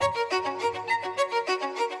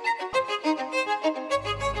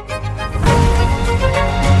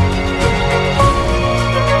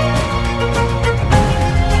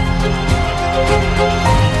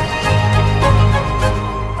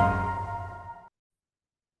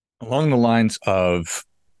Along the lines of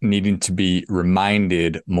needing to be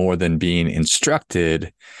reminded more than being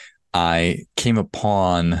instructed, I came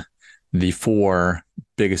upon the four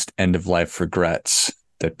biggest end of life regrets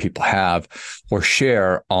that people have or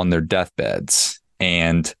share on their deathbeds.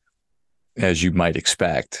 And as you might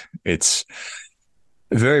expect, it's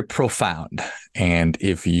very profound. And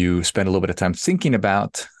if you spend a little bit of time thinking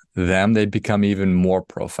about them, they become even more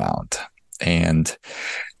profound. And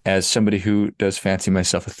as somebody who does fancy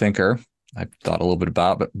myself a thinker, I thought a little bit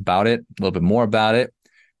about it, a little bit more about it,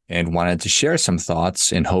 and wanted to share some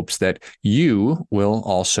thoughts in hopes that you will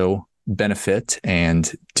also benefit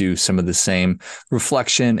and do some of the same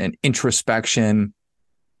reflection and introspection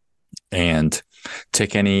and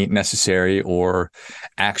take any necessary or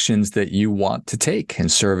actions that you want to take in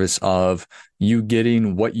service of you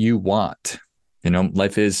getting what you want.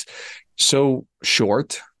 Life is so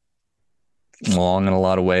short, long in a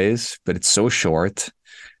lot of ways, but it's so short.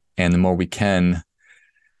 And the more we can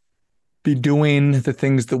be doing the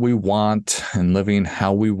things that we want and living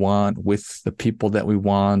how we want with the people that we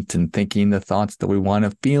want and thinking the thoughts that we want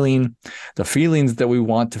and feeling the feelings that we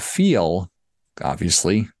want to feel,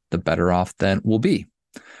 obviously, the better off that we'll be.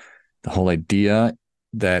 The whole idea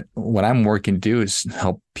that what I'm working to do is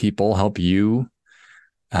help people, help you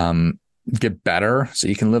get better so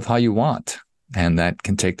you can live how you want. And that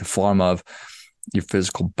can take the form of your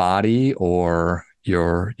physical body or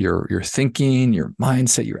your thinking, your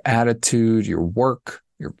mindset, your attitude, your work,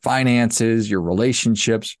 your finances, your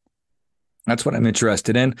relationships. That's what I'm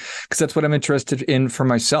interested in, because that's what I'm interested in for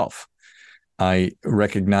myself. I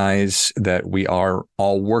recognize that we are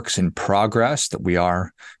all works in progress, that we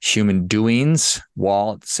are human doings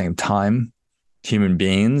while at the same time human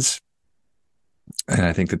beings. And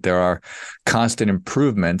I think that there are constant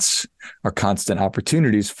improvements or constant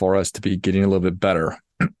opportunities for us to be getting a little bit better.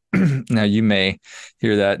 Now, you may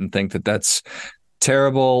hear that and think that that's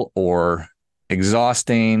terrible or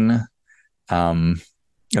exhausting, and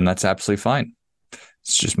that's absolutely fine.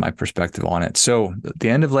 It's just my perspective on it. So the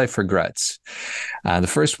end of life regrets. The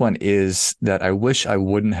first one is that I wish I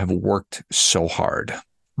wouldn't have worked so hard. I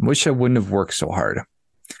wish I wouldn't have worked so hard.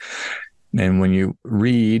 And when you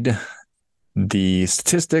read the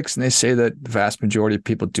statistics and they say that the vast majority of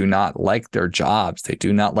people do not like their jobs, they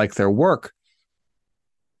do not like their work,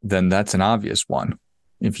 then that's an obvious one.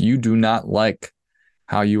 If you do not like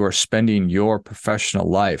how you are spending your professional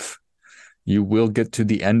life, you will get to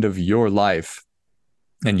the end of your life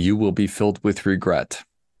and you will be filled with regret.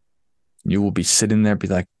 You will be sitting there, be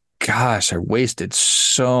like, gosh, I wasted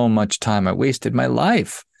so much time. I wasted my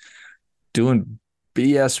life doing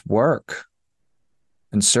BS work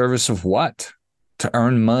in service of what? To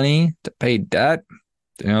earn money, to pay debt?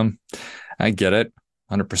 I get it,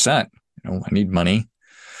 100%. I need money.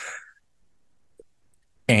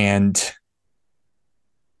 And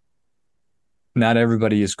not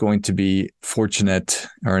everybody is going to be fortunate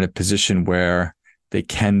or in a position where they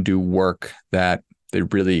can do work that they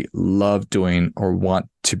really love doing or want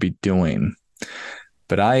to be doing.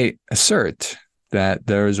 But I assert that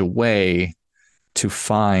there is a way to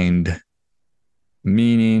find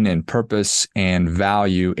meaning and purpose and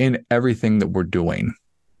value in everything that we're doing.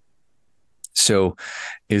 So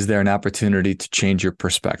is there an opportunity to change your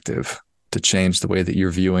perspective, to change the way that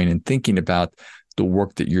you're viewing and thinking about the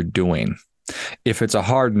work that you're doing? If it's a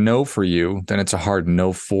hard no for you, then it's a hard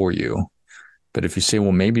no for you. But if you say,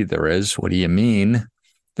 well, maybe there is, what do you mean?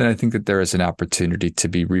 Then I think that there is an opportunity to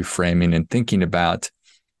be reframing and thinking about,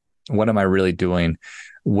 what am I really doing?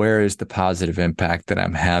 Where is the positive impact that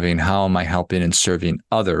I'm having? How am I helping and serving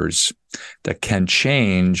others that can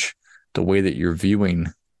change the way that you're viewing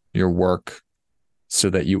your work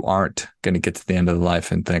so that you aren't going to get to the end of the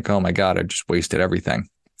life and think, oh my God, I just wasted everything.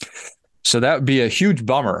 So that would be a huge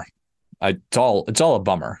bummer. It's all a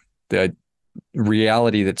bummer. The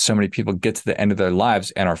reality that so many people get to the end of their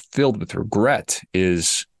lives and are filled with regret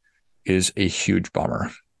is a huge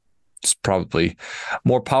bummer. It's probably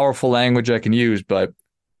more powerful language I can use, but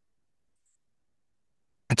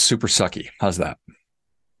it's super sucky. How's that?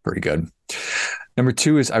 Pretty good. Number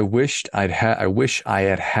two is I wish I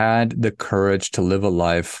had had the courage to live a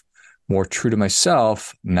life more true to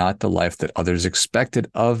myself, not the life that others expected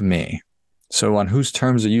of me. So on whose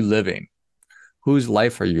terms are you living? Whose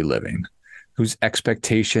life are you living? Whose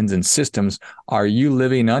expectations and systems are you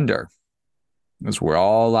living under? Because we're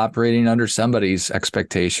all operating under somebody's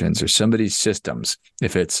expectations or somebody's systems.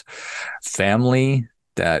 If it's family,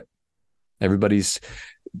 that everybody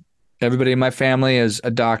in my family is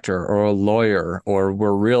a doctor or a lawyer, or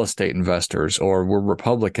we're real estate investors, or we're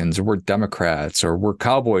Republicans, or we're Democrats, or we're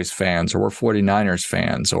Cowboys fans, or we're 49ers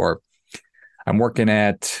fans, or I'm working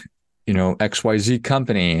at XYZ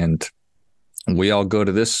company, and we all go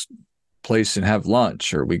to this place and have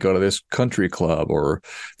lunch, or we go to this country club, or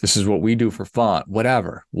this is what we do for fun,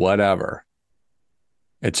 whatever.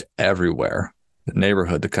 It's everywhere. The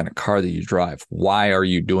neighborhood, the kind of car that you drive. Why are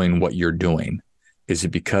you doing what you're doing? Is it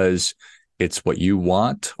because it's what you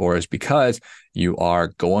want, or is it because you are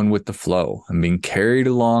going with the flow and being carried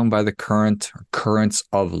along by the currents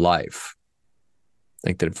of life? I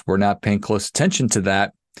think that if we're not paying close attention to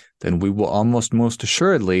that, then we will almost most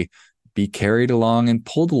assuredly be carried along and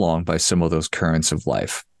pulled along by some of those currents of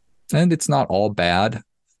life. And it's not all bad.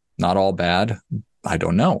 I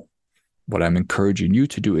don't know. What I'm encouraging you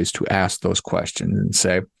to do is to ask those questions and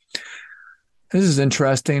say, this is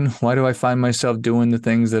interesting. Why do I find myself doing the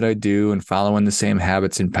things that I do and following the same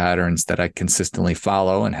habits and patterns that I consistently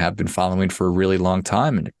follow and have been following for a really long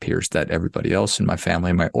time? And it appears that everybody else in my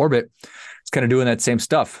family, in my orbit, is kind of doing that same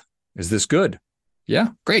stuff. Is this good? Yeah,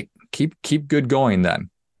 great. Keep good going then.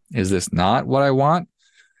 Is this not what I want?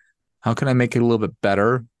 How can I make it a little bit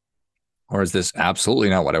better? Or is this absolutely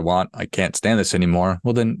not what I want? I can't stand this anymore.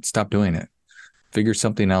 Well, then stop doing it. Figure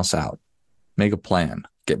something else out. Make a plan.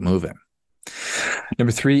 Get moving.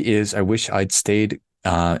 Number 3 is I wish I'd stayed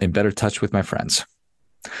in better touch with my friends.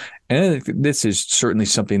 And this is certainly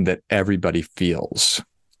something that everybody feels.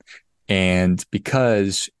 And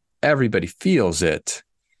because everybody feels it,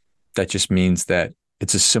 that just means that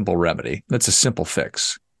it's a simple remedy. That's a simple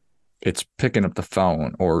fix. It's picking up the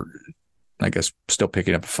phone, or I guess still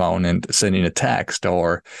picking up a phone and sending a text,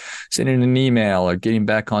 or sending an email, or getting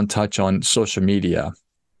back on touch on social media.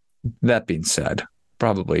 That being said,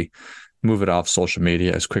 probably move it off social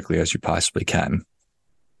media as quickly as you possibly can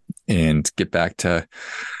and get back to,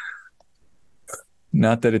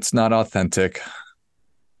 not that it's not authentic.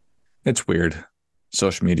 It's weird.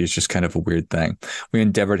 Social media is just kind of a weird thing. We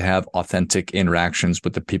endeavor to have authentic interactions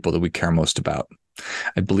with the people that we care most about.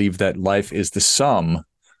 I believe that life is the sum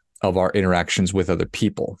of our interactions with other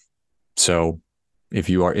people. So if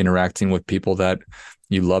you are interacting with people that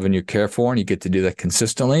you love and you care for, and you get to do that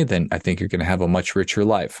consistently, then I think you're going to have a much richer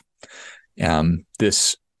life.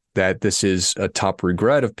 This is a top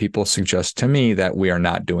regret of people suggest to me that we are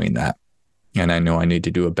not doing that. And I know I need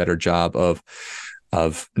to do a better job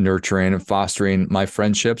of nurturing and fostering my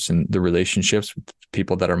friendships and the relationships with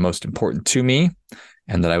people that are most important to me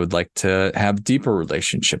and that I would like to have deeper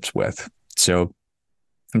relationships with. So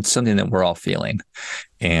it's something that we're all feeling,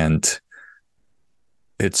 and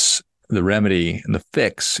it's the remedy, and the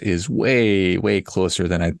fix is way, way closer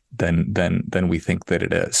than we think that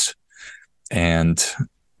it is. And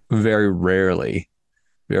very rarely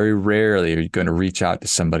are you going to reach out to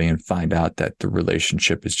somebody and find out that the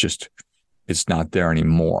relationship is just, it's not there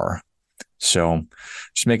anymore. So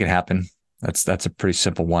just make it happen. That's a pretty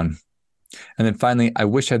simple one. And then finally, I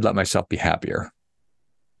wish I'd let myself be happier.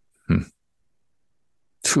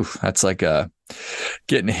 Whew, that's like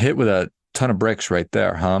getting hit with a ton of bricks right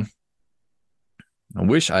there, huh? I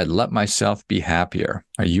wish I'd let myself be happier.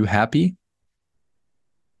 Are you happy?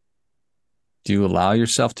 Do you allow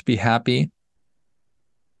yourself to be happy?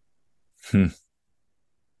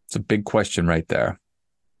 It's a big question right there.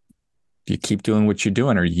 If you keep doing what you're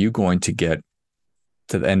doing, are you going to get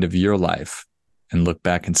to the end of your life and look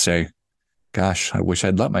back and say, gosh, I wish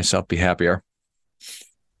I'd let myself be happier?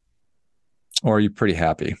 Or are you pretty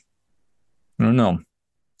happy? I don't know.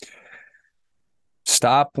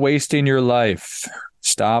 Stop wasting your life.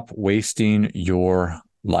 Stop wasting your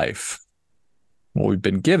life. What we've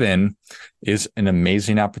been given is an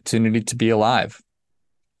amazing opportunity to be alive.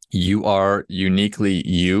 You are uniquely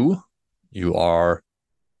you. You are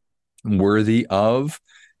worthy of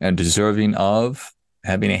and deserving of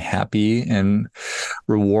having a happy and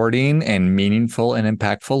rewarding and meaningful and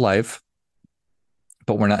impactful life.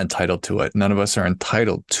 But we're not entitled to it. None of us are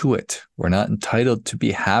entitled to it. We're not entitled to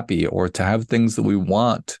be happy or to have things that we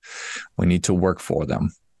want. We need to work for them.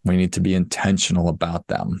 We need to be intentional about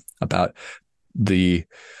them, about the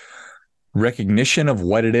recognition of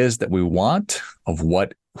what it is that we want, of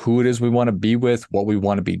who it is we want to be with, what we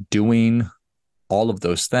want to be doing, all of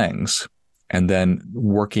those things, and then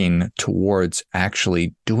working towards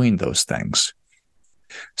actually doing those things.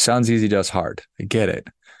 Sounds easy, does hard. I get it.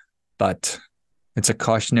 But it's a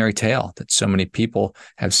cautionary tale that so many people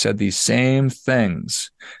have said these same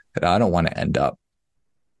things that I don't want to end up.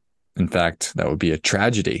 In fact, that would be a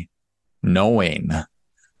tragedy. Knowing.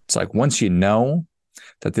 It's like once you know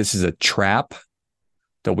that this is a trap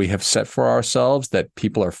that we have set for ourselves, that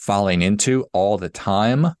people are falling into all the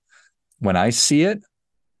time, when I see it,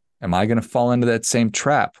 am I going to fall into that same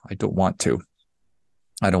trap? I don't want to.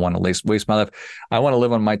 I don't want to waste my life. I want to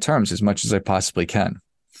live on my terms as much as I possibly can.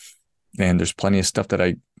 And there's plenty of stuff that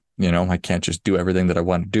I can't just do everything that I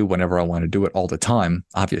want to do whenever I want to do it all the time,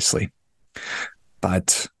 obviously.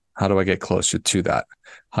 But how do I get closer to that?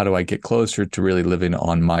 How do I get closer to really living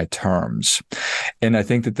on my terms? And I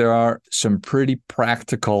think that there are some pretty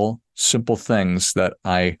practical, simple things that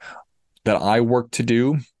I work to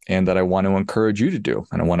do and that I want to encourage you to do.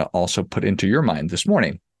 And I want to also put into your mind this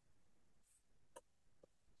morning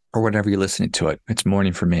or whenever you're listening to it. It's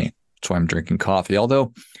morning for me. That's why I'm drinking coffee.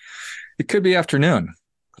 Although it could be afternoon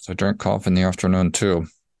because I drink coffee in the afternoon too.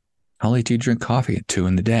 I only do drink coffee at 2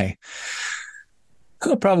 in the day.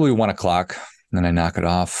 Probably 1 o'clock. Then I knock it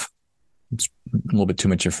off. It's a little bit too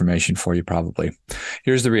much information for you, probably.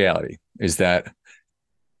 Here's the reality is that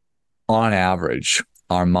on average,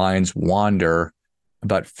 our minds wander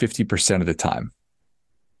about 50% of the time.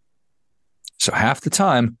 So half the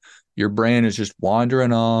time, your brain is just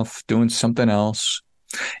wandering off, doing something else.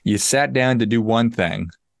 You sat down to do one thing,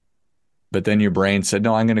 but then your brain said,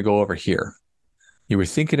 no, I'm going to go over here. You were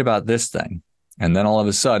thinking about this thing. And then all of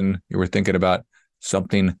a sudden, you were thinking about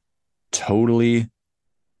something totally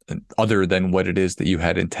other than what it is that you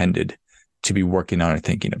had intended to be working on or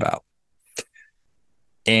thinking about.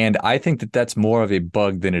 And I think that that's more of a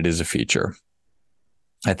bug than it is a feature.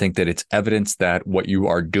 I think that it's evidence that what you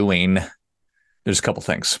are doing, there's a couple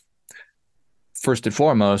things. First and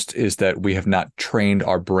foremost is that we have not trained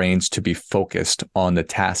our brains to be focused on the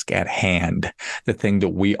task at hand, the thing that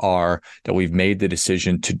we've made the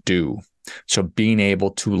decision to do. So being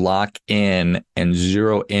able to lock in and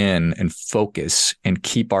zero in and focus and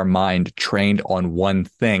keep our mind trained on one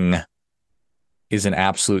thing is an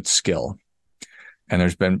absolute skill. And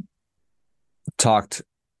there's been talked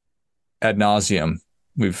ad nauseum.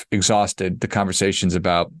 We've exhausted the conversations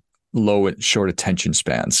about low and short attention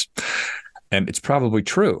spans. And it's probably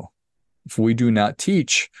true. If we do not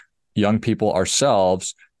teach young people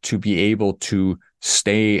ourselves to be able to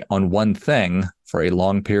stay on one thing for a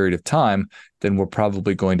long period of time, then we're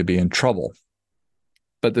probably going to be in trouble.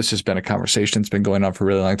 But this has been a conversation that's been going on for a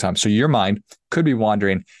really long time. So your mind could be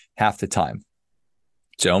wandering half the time.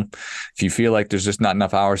 So if you feel like there's just not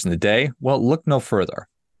enough hours in the day, well, look no further.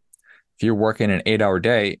 If you're working an 8-hour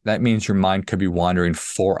day, that means your mind could be wandering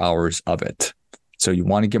 4 hours of it. So you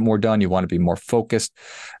want to get more done. You want to be more focused.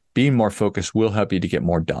 Being more focused will help you to get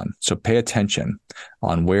more done. So pay attention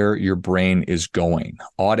on where your brain is going.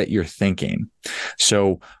 Audit your thinking.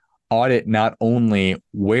 So audit not only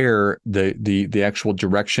where the actual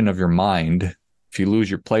direction of your mind. If you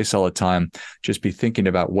lose your place all the time, just be thinking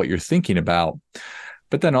about what you're thinking about.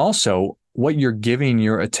 But then also what you're giving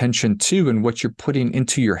your attention to and what you're putting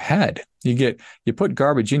into your head. You put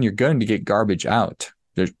garbage in, you're going to get garbage out.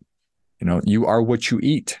 You are what you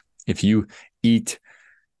eat. If you eat,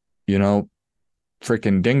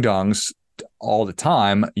 freaking ding dongs all the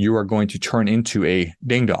time, you are going to turn into a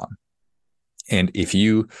ding dong. And if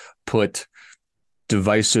you put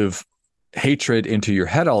divisive hatred into your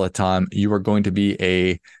head all the time, you are going to be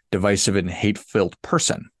a divisive and hate-filled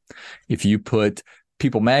person. If you put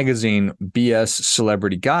People Magazine BS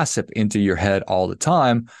celebrity gossip into your head all the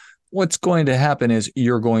time, what's going to happen is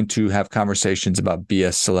you're going to have conversations about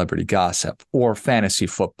BS celebrity gossip or fantasy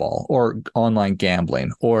football or online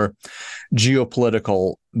gambling or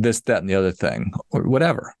geopolitical this, that, and the other thing or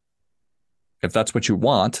whatever. If that's what you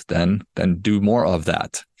want, then do more of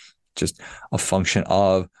that. Just a function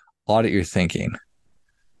of audit your thinking,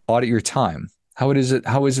 audit your time. How is it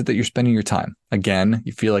that you're spending your time? Again,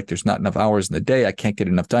 you feel like there's not enough hours in the day. I can't get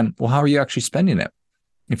enough done. Well, how are you actually spending it?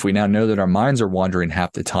 If we now know that our minds are wandering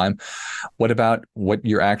half the time, what about what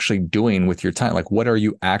you're actually doing with your time? Like, what are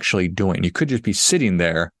you actually doing? You could just be sitting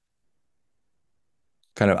there,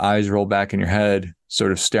 kind of eyes rolled back in your head,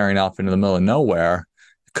 sort of staring off into the middle of nowhere.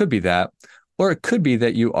 It could be that. Or it could be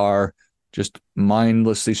that you are just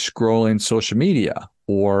mindlessly scrolling social media,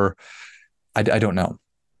 or I don't know.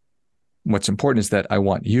 What's important is that I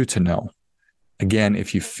want you to know. Again,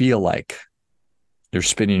 if you feel like you're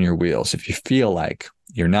spinning your wheels, if you feel like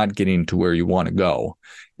you're not getting to where you want to go,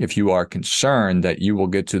 if you are concerned that you will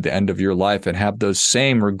get to the end of your life and have those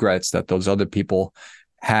same regrets that those other people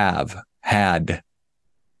have had,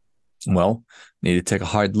 well, you need to take a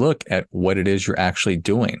hard look at what it is you're actually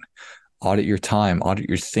doing. Audit your time, audit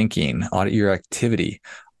your thinking, audit your activity,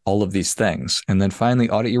 all of these things. And then finally,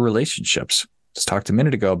 audit your relationships. Just talked a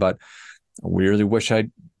minute ago about, I really wish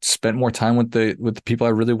I'd spent more time with the people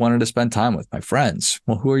I really wanted to spend time with, my friends.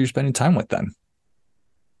 Well, who are you spending time with then?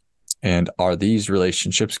 And are these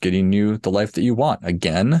relationships getting you the life that you want?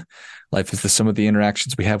 Again, life is the sum of the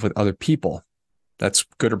interactions we have with other people. That's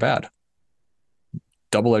good or bad.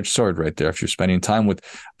 Double-edged sword right there. If you're spending time with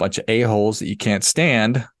a bunch of a-holes that you can't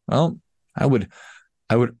stand, well, I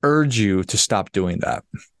would urge you to stop doing that.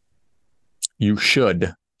 You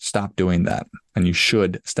should stop doing that, and you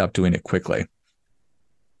should stop doing it quickly.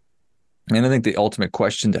 And I think the ultimate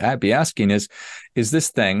question to be asking is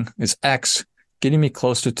is X getting me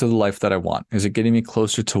closer to the life that I want? Is it getting me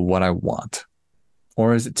closer to what I want?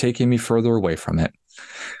 Or is it taking me further away from it?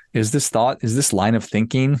 Is this line of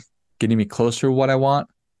thinking getting me closer to what I want?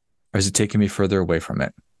 Or is it taking me further away from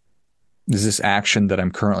it? Is this action that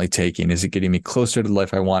I'm currently taking, is it getting me closer to the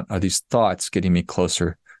life I want? Are these thoughts getting me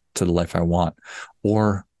closer to the life I want,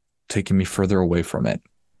 or taking me further away from it?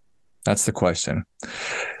 That's the question.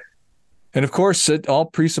 And of course, it all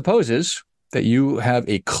presupposes that you have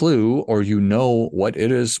a clue, or you know what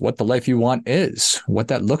it is, what the life you want is, what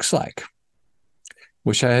that looks like.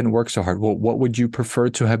 Wish I hadn't worked so hard. Well, what would you prefer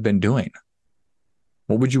to have been doing?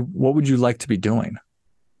 What would you like to be doing?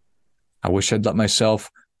 I wish I'd let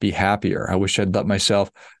myself be happier. I wish I'd let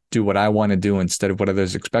myself do what I want to do instead of what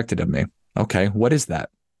others expected of me. Okay, what is that?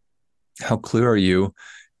 How clear are you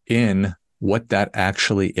in what that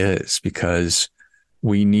actually is? Because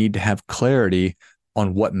we need to have clarity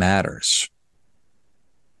on what matters.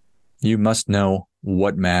 You must know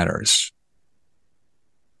what matters.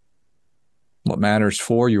 What matters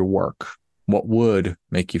for your work? What would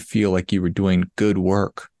make you feel like you were doing good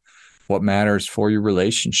work? What matters for your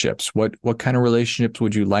relationships? What kind of relationships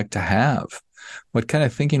would you like to have? What kind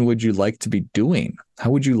of thinking would you like to be doing? How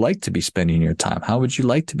would you like to be spending your time? How would you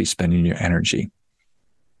like to be spending your energy?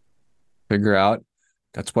 Figure out,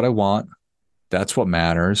 that's what I want. That's what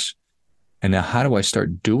matters. And now how do I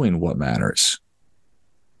start doing what matters?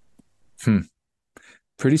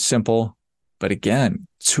 Pretty simple, but again,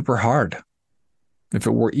 super hard. If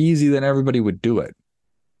it were easy, then everybody would do it.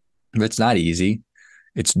 If it's not easy,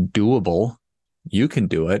 it's doable. You can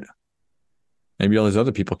do it. Maybe all these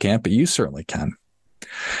other people can't, but you certainly can.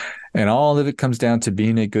 And all of it comes down to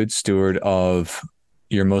being a good steward of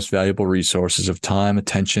your most valuable resources of time,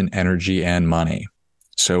 attention, energy, and money.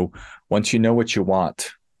 So once you know what you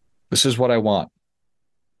want, this is what I want.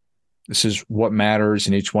 This is what matters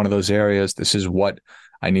in each one of those areas. This is what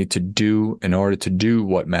I need to do in order to do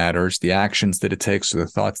what matters, the actions that it takes or the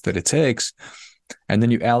thoughts that it takes. And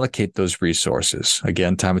then you allocate those resources,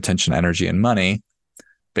 again, time, attention, energy, and money,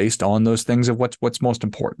 based on those things of what's most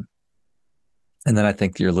important. And then I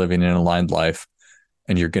think you're living an aligned life,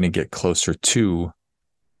 and you're going to get closer to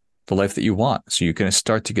the life that you want. So you're going to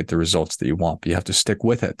start to get the results that you want, but you have to stick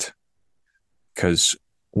with it, because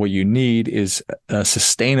what you need is a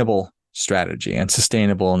sustainable strategy, and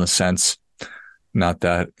sustainable in the sense, not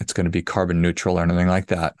that it's going to be carbon neutral or anything like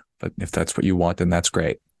that, but if that's what you want, then that's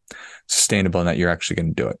great. Sustainable in that you're actually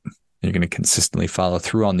going to do it. You're going to consistently follow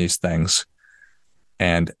through on these things.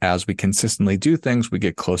 And as we consistently do things, we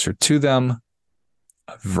get closer to them.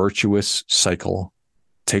 A virtuous cycle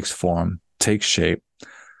takes form, takes shape.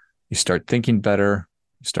 You start thinking better.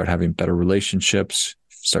 You start having better relationships.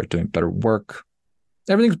 You start doing better work.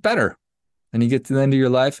 Everything's better. And you get to the end of your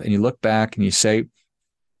life and you look back and you say,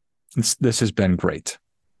 this has been great.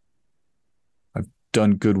 I've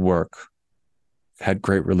done good work. I've had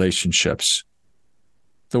great relationships.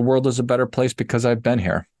 The world is a better place because I've been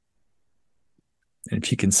here. And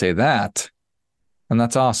if you can say that, then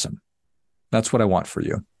that's awesome. That's what I want for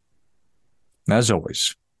you. And as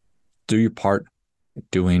always, do your part,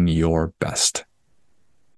 doing your best.